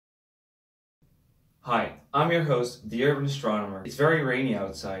Hi, I'm your host, the Urban Astronomer. It's very rainy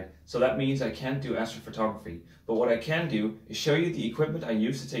outside, so that means I can't do astrophotography, but what I can do is show you the equipment I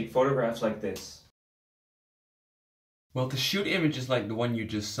use to take photographs like this. Well, to shoot images like the one you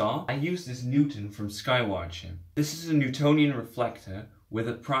just saw, I use this Newton from Skywatcher. This is a Newtonian reflector with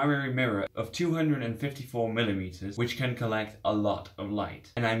a primary mirror of 254mm, which can collect a lot of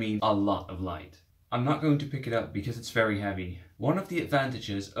light. And I mean a lot of light. I'm not going to pick it up because it's very heavy. One of the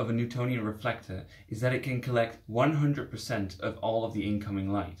advantages of a Newtonian reflector is that it can collect 100% of all of the incoming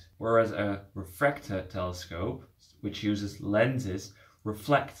light, whereas a refractor telescope, which uses lenses,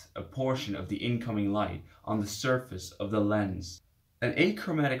 reflects a portion of the incoming light on the surface of the lens. An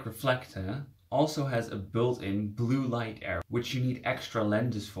achromatic reflector also has a built-in blue light error, which you need extra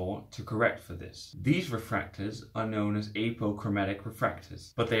lenses for to correct for this. These refractors are known as apochromatic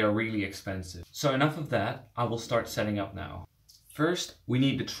refractors, but they are really expensive. So enough of that, I will start setting up now. First, we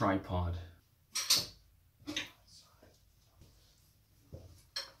need the tripod.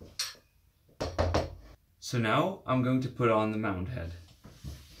 So now I'm going to put on the mount head.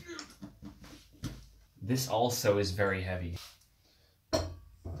 This also is very heavy.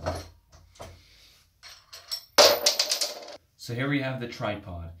 So here we have the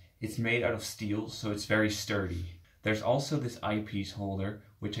tripod. It's made out of steel, so it's very sturdy. There's also this eyepiece holder,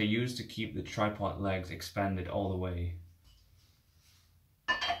 which I use to keep the tripod legs expanded all the way.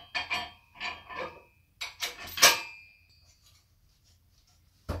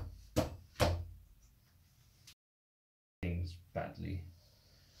 Things badly.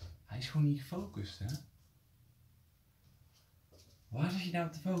 Hij is gewoon niet gefocust, hè? Waar zit je nou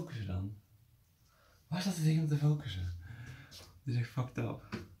op te focussen dan? Waar staat het ding op te focussen? This is fucked up.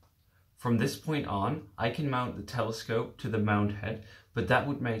 From this point on, I can mount the telescope to the mount head, but that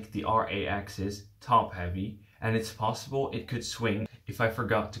would make the RA axis top heavy, and it's possible it could swing if I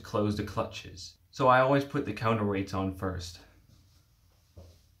forgot to close the clutches. So I always put the counterweights on first.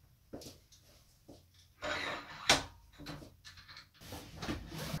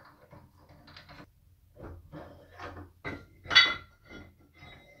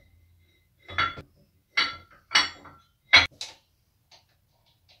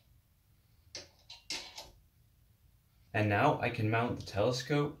 And now I can mount the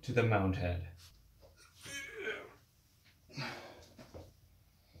telescope to the mount head.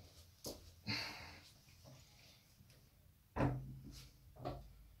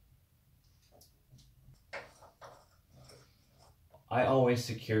 I always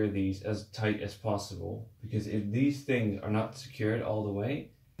secure these as tight as possible, because if these things are not secured all the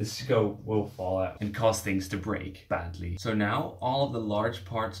way, the scope will fall out and cause things to break badly. So now all of the large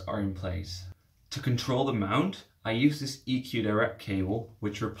parts are in place. To control the mount, I use this EQ direct cable,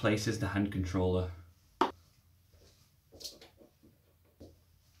 which replaces the hand controller.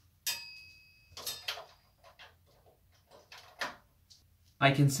 I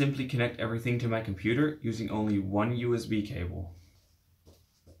can simply connect everything to my computer using only one USB cable.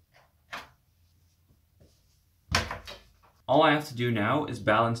 All I have to do now is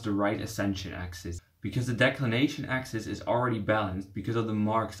balance the right ascension axis, because the declination axis is already balanced because of the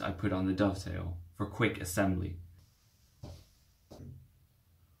marks I put on the dovetail for quick assembly.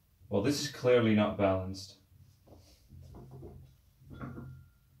 Well, this is clearly not balanced.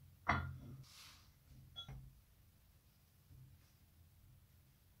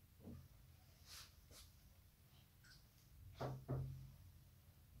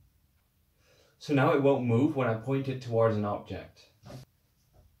 So now it won't move when I point it towards an object.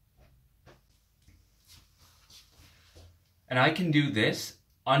 And I can do this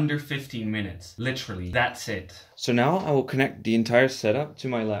under 15 minutes, literally, that's it. So now I will connect the entire setup to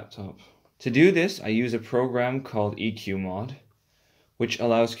my laptop. To do this, I use a program called EQ Mod, which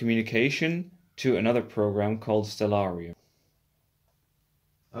allows communication to another program called Stellarium.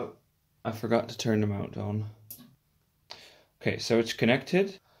 Oh, I forgot to turn the mount on. Okay, so it's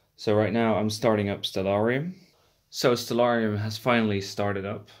connected. So right now I'm starting up Stellarium. So Stellarium has finally started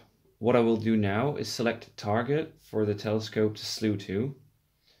up. What I will do now is select a target for the telescope to slew to.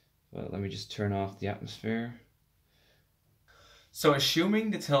 Well, let me just turn off the atmosphere. So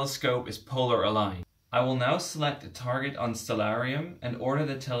assuming the telescope is polar aligned, I will now select a target on Stellarium and order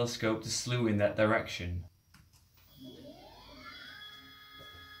the telescope to slew in that direction.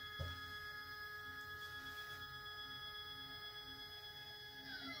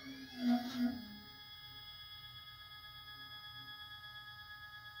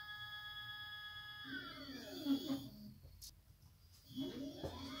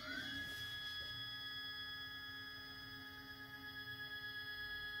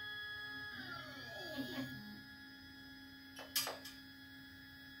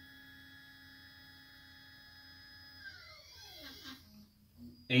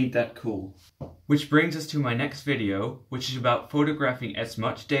 Ain't that cool? Which brings us to my next video, which is about photographing as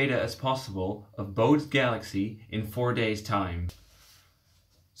much data as possible of Bode's galaxy in 4 days' time.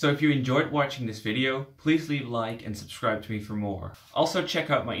 So if you enjoyed watching this video, please leave a like and subscribe to me for more. Also check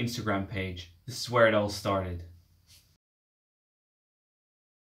out my Instagram page. This is where it all started.